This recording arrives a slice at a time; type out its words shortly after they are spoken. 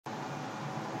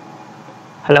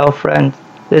Hello friends,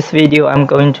 this video I'm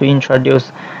going to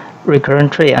introduce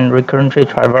recurrent tree and recurrent tree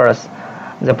traverse.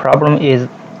 The problem is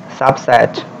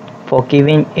subset. For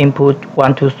giving input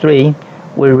 1, 2, 3,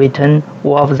 we return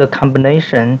all of the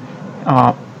combination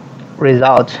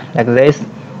result like this.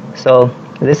 So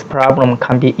this problem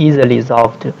can be easily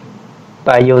solved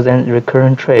by using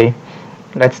recurrent tree.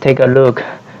 Let's take a look.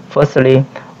 Firstly,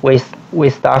 we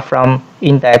start from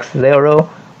index 0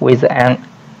 with an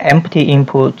empty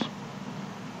input.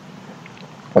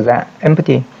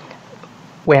 Empty.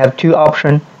 We have two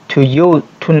options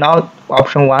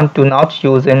option 1, do not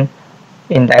using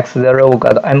index 0, we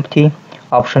got empty.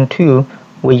 Option 2,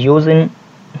 we using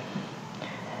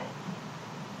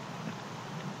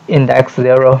index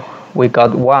 0, we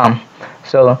got 1.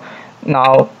 So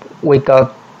now we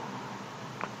got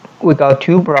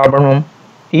two problems.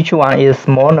 Each one is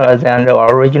smaller than the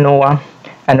original one,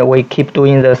 and we keep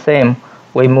doing the same.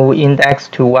 We move index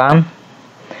to 1,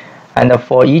 and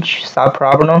for each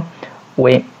subproblem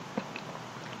we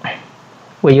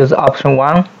use option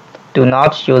 1, do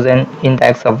not use an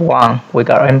index of 1, we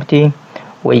got empty.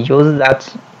 We use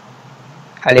that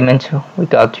element, we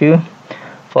got 2.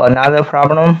 For another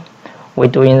problem, we're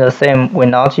doing the same, we're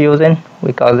not using,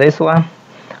 we got this one.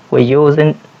 We're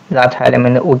using that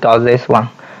element, we got this one.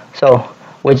 So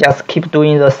we just keep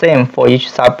doing the same for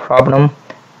each subproblem.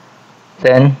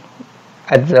 Then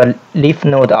at the leaf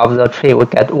node of the tree, we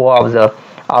get all of the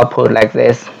output like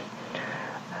this.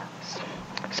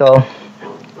 So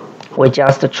we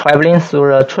just traveling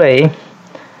through the tree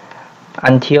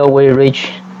until we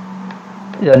reach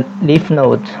the leaf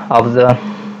node of the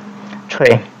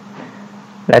tree.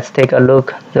 Let's take a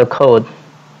look at the code.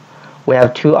 We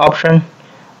have two options.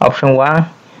 Option 1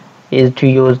 is to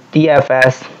use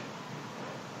DFS.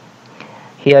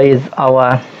 Here is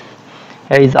our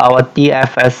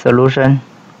DFS solution.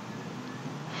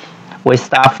 We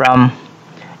start from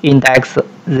index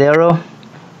 0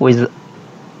 with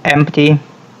empty.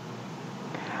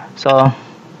 So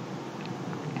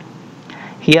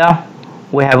here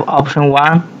we have option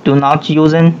 1, do not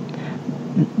using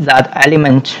that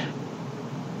element,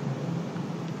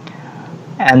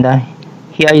 and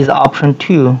here is option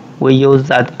 2, we use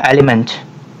that element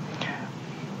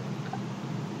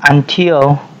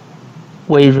until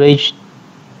we reach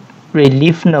the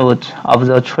leaf node of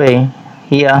the tree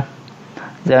here.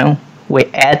 Then we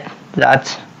add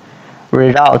that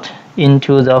result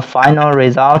into the final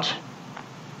result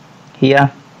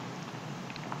here.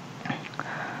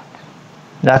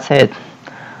 That's it.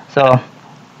 So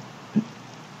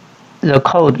the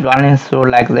code running through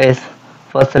like this.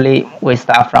 Firstly, we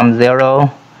start from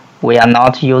 0. We are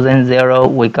not using 0,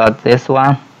 we got this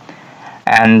one.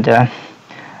 And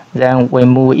then we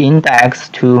move index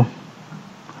to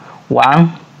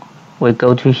 1. We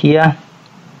go to here.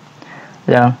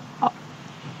 Then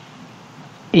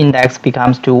index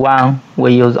becomes to 1.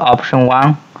 We use option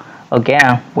 1.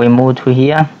 Again, we move to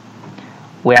here.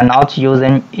 We are not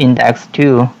using index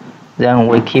 2. Then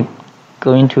we keep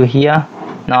going to here.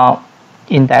 Now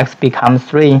index becomes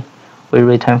 3. We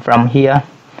return from here.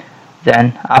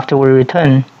 Then after we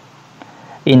return,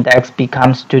 index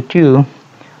becomes to 2.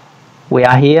 We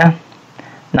are here.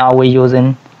 Now we're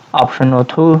using optional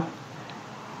 2.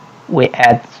 We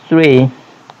add 3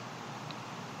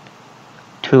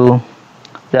 to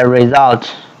the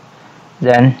result.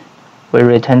 Then we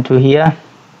return to here.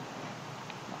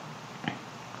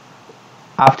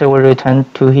 After we return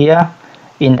to here,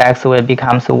 index will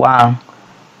becomes 1.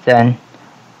 Then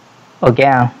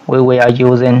again we are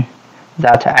using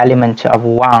that element of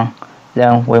 1.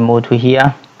 Then we move to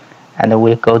here, and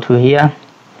we go to here.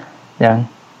 Then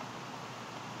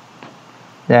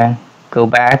go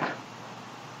back.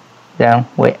 Then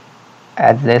we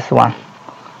add this one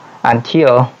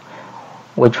until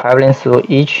we're traveling through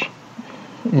each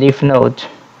leaf node.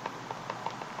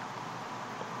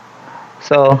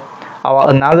 So our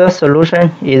another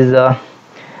solution is the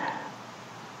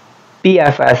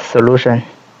BFS solution.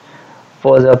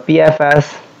 For the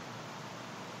BFS,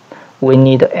 we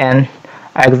need an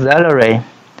auxiliary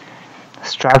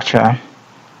structure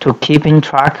to keep in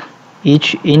track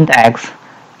each index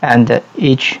and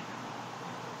each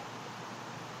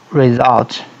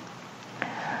result.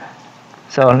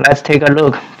 So let's take a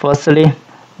look. Firstly,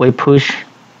 we push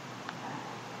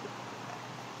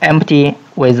empty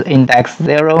with index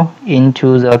 0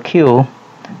 into the queue.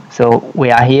 So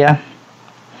we are here.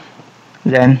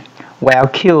 Then while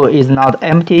queue is not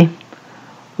empty,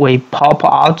 we pop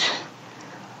out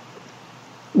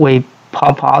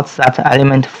that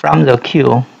element from the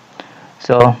queue.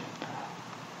 So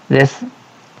this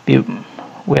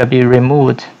will be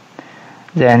removed.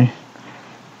 Then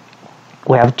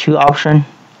we have two options,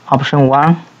 option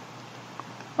 1,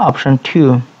 option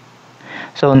 2.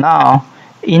 So now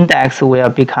index will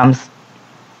becomes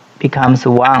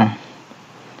 1,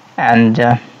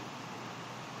 and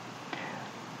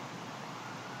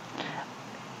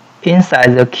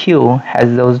inside the queue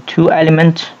has those two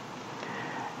elements.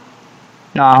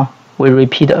 Now we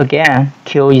repeat again,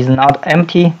 queue is not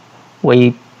empty.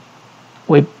 We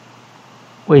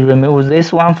remove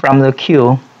this one from the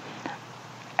queue,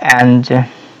 and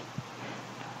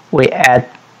we add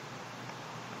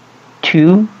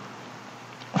two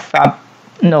sub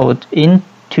nodes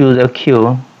into the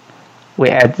queue. We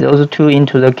add those two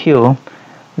into the queue.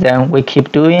 Then we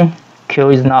keep doing. Queue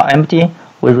is now empty.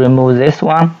 We remove this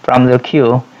one from the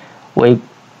queue. We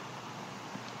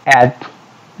add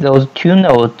those two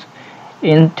nodes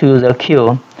into the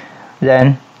queue.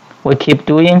 Then we keep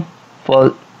doing.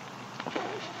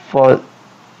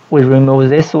 We remove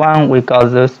this one, we got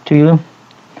those two.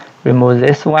 Remove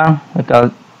this one, we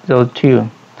got those two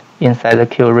inside the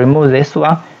queue. Remove this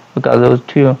one, we got those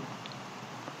two.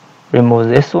 Remove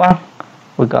this one,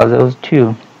 we got those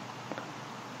two.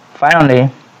 Finally,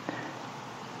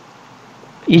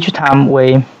 each time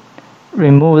we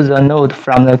remove the node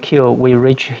from the queue, we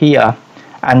reach here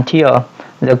until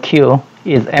the queue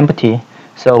is empty.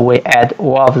 So we add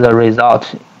all of the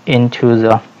results into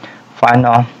the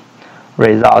final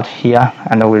result here,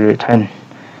 and we return.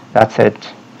 That's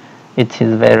it. It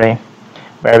is very,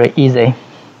 very easy.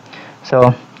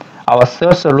 So our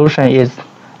third solution is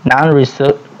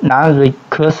non-recursive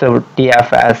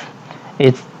DFS.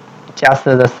 It's just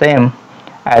the same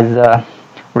as the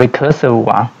recursive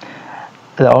one.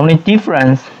 The only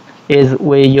difference is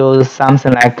we use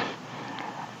something like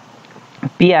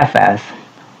BFS.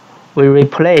 We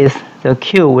replace the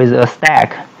queue with a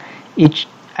stack.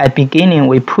 At beginning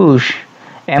we push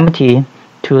empty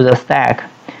to the stack.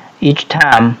 Each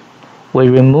time we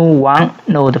remove one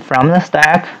node from the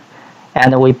stack,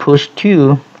 and we push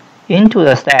two into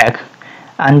the stack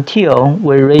until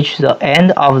we reach the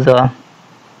end of the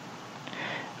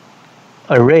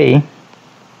array.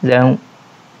 Then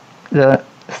the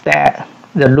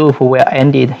loop will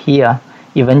end it here,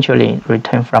 eventually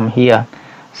return from here.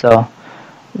 So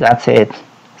that's it.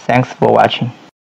 Thanks for watching.